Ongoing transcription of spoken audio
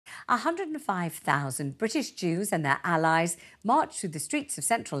105,000 British Jews and their allies marched through the streets of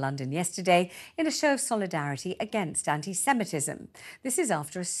central London yesterday in a show of solidarity against anti-Semitism. This is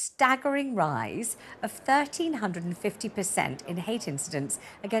after a staggering rise of 1,350% in hate incidents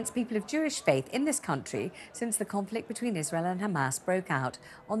against people of Jewish faith in this country since the conflict between Israel and Hamas broke out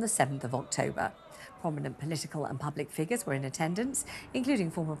on the 7th of October. Prominent political and public figures were in attendance,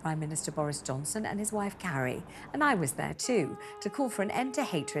 including former Prime Minister Boris Johnson and his wife Carrie. And I was there too, to call for an end to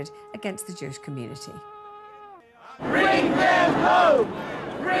hatred against the Jewish community. Bring them home!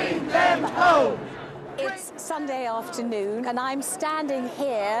 Bring them home! It's Sunday afternoon and I'm standing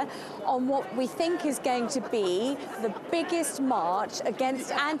here on what we think is going to be the biggest march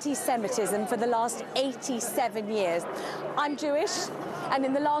against anti-Semitism for the last 87 years. I'm Jewish, and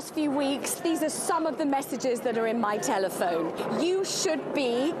in the last few weeks, these are some of the messages that are in my telephone. You should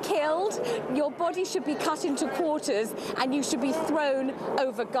be killed, your body should be cut into quarters, and you should be thrown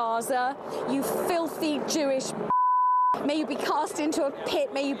over Gaza. You filthy Jewish. May you be cast into a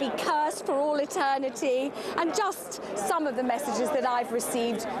pit, may you be cursed for all eternity, and just some of the messages that I've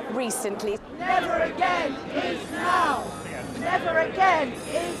received recently. Never again is now! Never again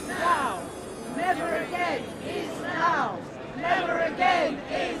is now! Never again is now! Never again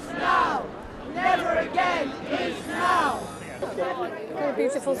is now! Never again is now! What a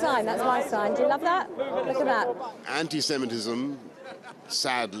beautiful sign, that's my sign. Do you love that? Look at that. Anti-Semitism,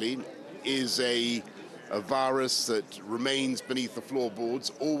 sadly, is a virus that remains beneath the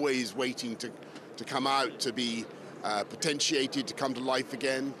floorboards, always waiting to come out, to be potentiated, to come to life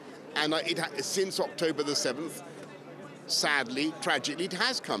again. And since October the 7th, sadly, tragically, it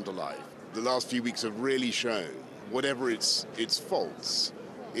has come to life. The last few weeks have really shown, whatever its faults,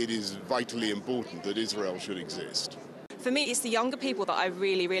 it is vitally important that Israel should exist. For me, it's the younger people that I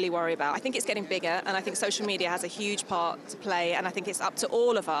really, really worry about. I think it's getting bigger, and I think social media has a huge part to play, and I think it's up to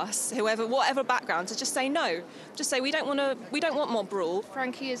all of us, whatever background, to just say no. Just say we don't want more brawl.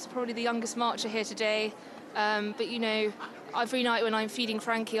 Frankie is probably the youngest marcher here today, but you know, every night when I'm feeding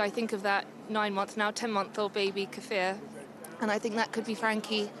Frankie, I think of that 9-month, now 10-month-old baby, Kafir, and I think that could be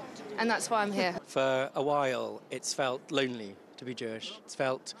Frankie, and that's why I'm here. For a while, it's felt lonely to be Jewish. It's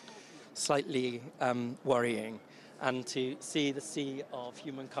felt slightly worrying. And to see the sea of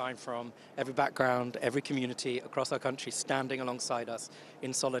humankind from every background, every community across our country standing alongside us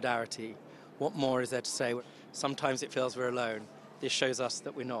in solidarity. What more is there to say? Sometimes it feels we're alone. This shows us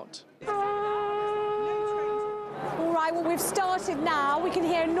that we're not. All right, well, we've started now. We can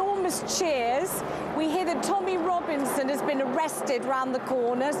hear enormous cheers. We hear that Tommy Robinson has been arrested round the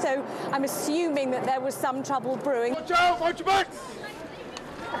corner, so I'm assuming that there was some trouble brewing. Watch out! Watch your backs!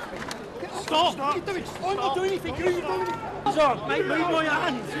 Stop! What are you doing? I'm not doing anything. Who are you doing? Stop, mate, move your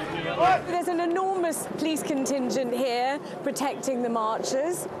hands. There's an enormous police contingent here protecting the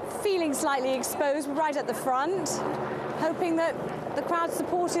marchers, feeling slightly exposed right at the front, hoping that the crowd's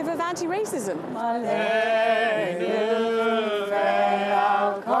supportive of anti-racism.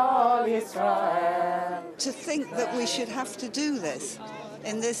 To think that we should have to do this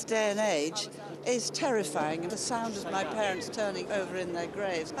in this day and age is terrifying. The sound of my parents turning over in their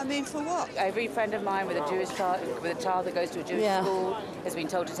graves. I mean, for what? Every friend of mine with a Jewish child, with a child that goes to a Jewish school, has been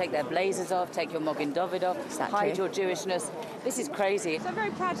told to take their blazers off, take your Mogen David off, hide your Jewishness. This is crazy. So I'm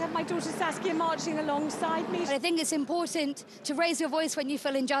very proud to have my daughter Saskia marching alongside me. I think it's important to raise your voice when you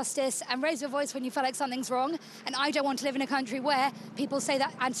feel injustice and raise your voice when you feel like something's wrong. And I don't want to live in a country where people say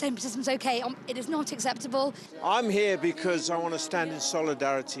that anti-Semitism is okay. It is not acceptable. I'm here because I want to stand in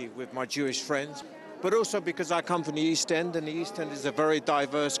solidarity with my Jewish friends, but also because I come from the East End, and the East End is a very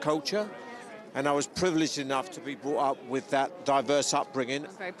diverse culture. And I was privileged enough to be brought up with that diverse upbringing.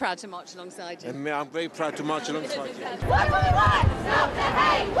 I'm very proud to march alongside you. And I'm very proud to march alongside you. What do we want? Stop the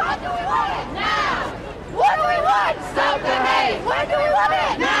hate! What do we want it now? What do we want? Stop the hate! When do we want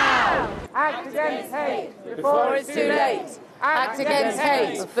it now? Act against hate before it's too late. Act against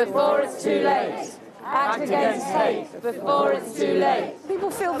hate before it's too late. Act against hate before it's too late.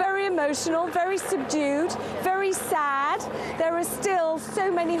 People feel very emotional, very subdued, very sad. There are still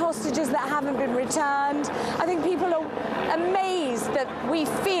so many hostages that haven't been returned. I think people are amazed that we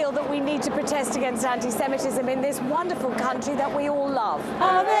feel that we need to protest against anti-Semitism in this wonderful country that we all love.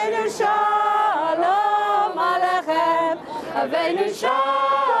 Avenu shalom alechem. Avenu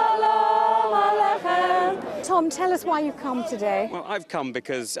shalom alechem. Tom, tell us why you've come today. Well, I've come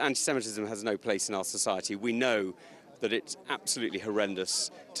because anti-Semitism has no place in our society. We know that it's absolutely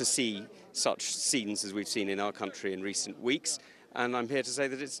horrendous to see such scenes as we've seen in our country in recent weeks, and I'm here to say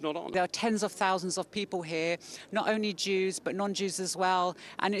that it's not on. There are tens of thousands of people here, not only Jews but non-Jews as well,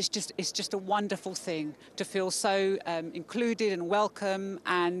 and it's just a wonderful thing to feel so included and welcome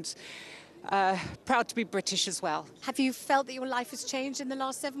and proud to be British as well. Have you felt that your life has changed in the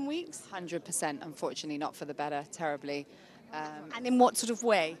last 7 weeks? 100%, unfortunately, not for the better, terribly. And in what sort of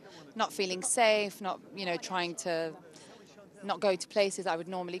way? Not feeling safe, not, trying to not go to places I would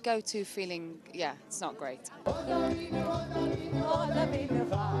normally go to, feeling, yeah, it's not great.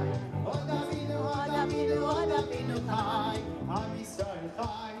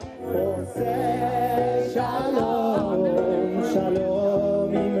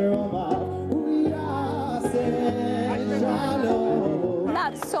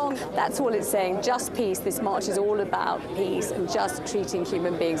 That song, that's all it's saying, just peace. This march is all about peace and just treating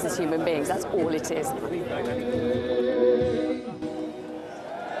human beings as human beings. That's all it is.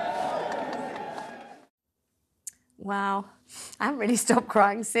 Wow. I haven't really stopped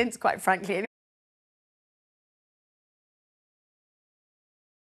crying since, quite frankly.